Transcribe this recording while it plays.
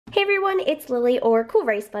Hey everyone, it's Lily or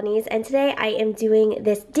CoolRiceBunnies, and today I am doing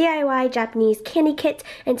this DIY Japanese candy kit,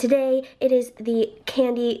 and today it is the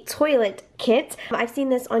candy toilet kit. I've seen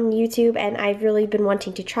this on YouTube and I've really been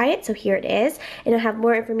wanting to try it, so here it is. And I'll have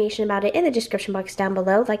more information about it in the description box down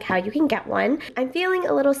below, like how you can get one. I'm feeling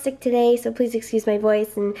a little sick today, so please excuse my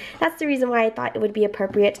voice, and that's the reason why I thought it would be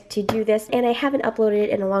appropriate to do this. And I haven't uploaded it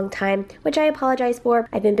in a long time, which I apologize for.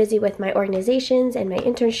 I've been busy with my organizations and my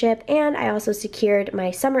internship, and I also secured my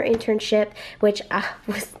summer internship, which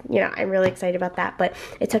was, I'm really excited about that, but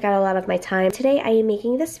it took out a lot of my time. Today I am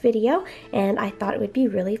making this video, and I thought it would be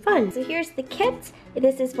really fun. So here's the kit.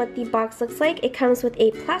 This is what the box looks like. It comes with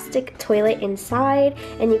a plastic toilet inside,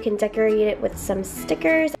 and you can decorate it with some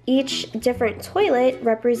stickers. Each different toilet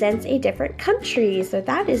represents a different country, so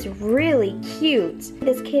that is really cute.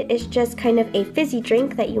 This kit is just kind of a fizzy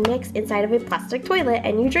drink that you mix inside of a plastic toilet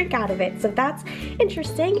and you drink out of it, so that's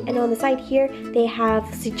interesting. And on the side here, they have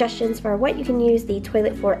suggestions for what you can use the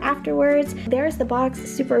toilet for afterwards. There's the box,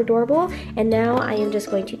 super adorable, and now I am just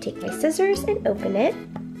going to take my scissors and open it.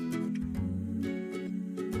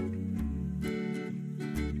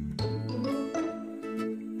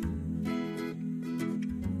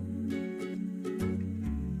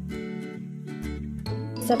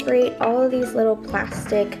 Separate all of these little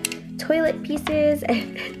plastic toilet pieces,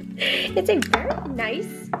 and it's a very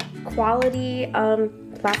nice quality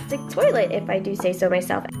plastic toilet, if I do say so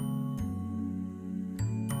myself.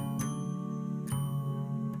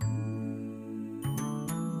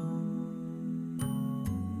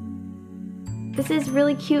 This is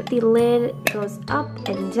really cute. The lid goes up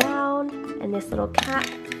and down, and this little cap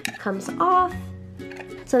comes off.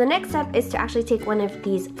 So the next step is to actually take one of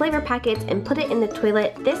these flavor packets and put it in the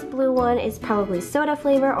toilet. This blue one is probably soda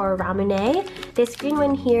flavor or ramune. This green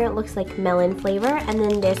one here looks like melon flavor, and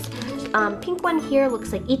then this pink one here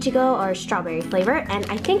looks like ichigo or strawberry flavor, and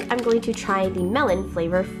I think I'm going to try the melon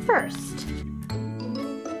flavor first.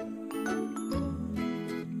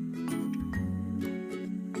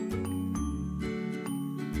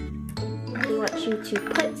 We want you to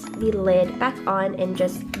put the lid back on and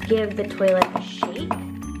just give the toilet a shake.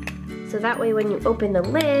 So that way when you open the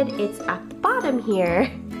lid, it's at the bottom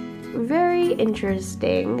here. Very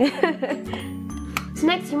interesting. So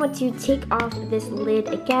next you want to take off this lid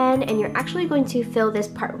again, and you're actually going to fill this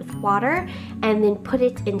part with water and then put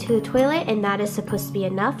it into the toilet, and that is supposed to be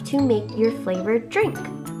enough to make your flavored drink.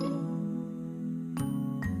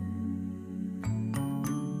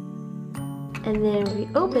 And then we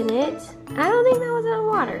open it. I don't think that was in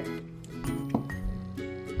water.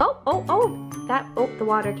 Oh, the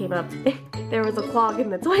water came up. There was a clog in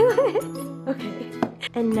the toilet. Okay.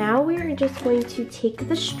 And now we're just going to take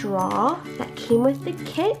the straw that came with the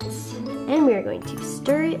kit, and we're going to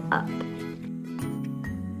stir it up.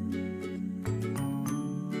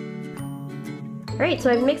 Alright,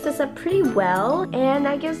 so I've mixed this up pretty well, and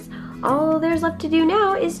I guess all there's left to do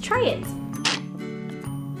now is try it.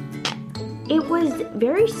 It was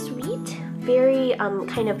very sweet, very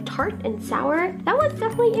kind of tart and sour. That was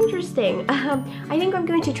definitely interesting. I think I'm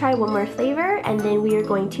going to try one more flavor, and then we are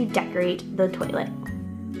going to decorate the toilet.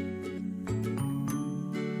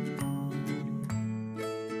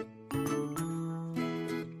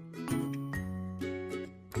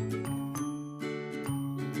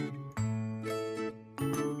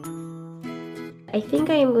 I think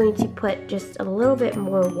I am going to put just a little bit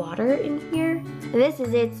more water in here. This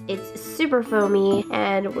is it. It's super foamy,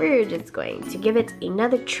 and we're just going to give it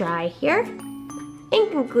another try here. In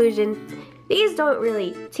conclusion, these don't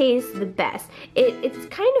really taste the best. It's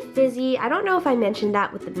kind of fizzy. I don't know if I mentioned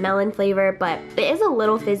that with the melon flavor, but it is a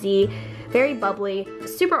little fizzy, very bubbly,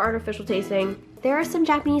 super artificial tasting. There are some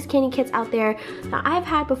Japanese candy kits out there that I've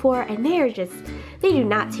had before, and they do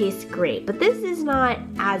not taste great. But this is not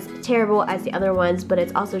as terrible as the other ones, but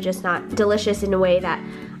it's also just not delicious in a way that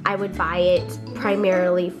I would buy it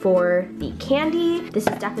primarily for the candy. This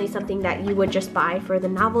is definitely something that you would just buy for the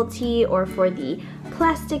novelty or for the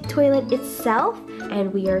plastic toilet itself.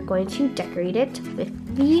 And we are going to decorate it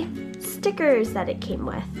with the stickers that it came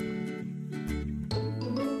with.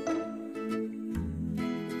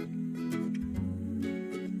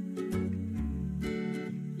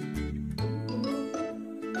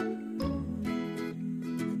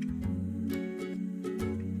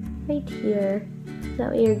 Right here,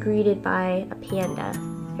 that way you're greeted by a panda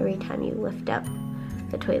every time you lift up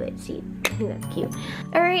the toilet seat. That's cute.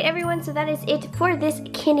 Alright everyone, so that is it for this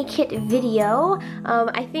candy kit video.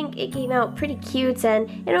 I think it came out pretty cute,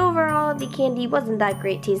 and overall the candy wasn't that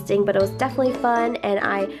great tasting, but it was definitely fun, and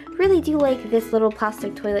I really do like this little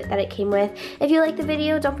plastic toilet that it came with. If you liked the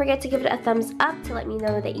video, don't forget to give it a thumbs up to let me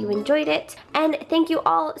know that you enjoyed it. And thank you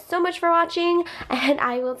all so much for watching, and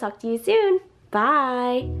I will talk to you soon.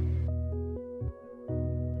 Bye!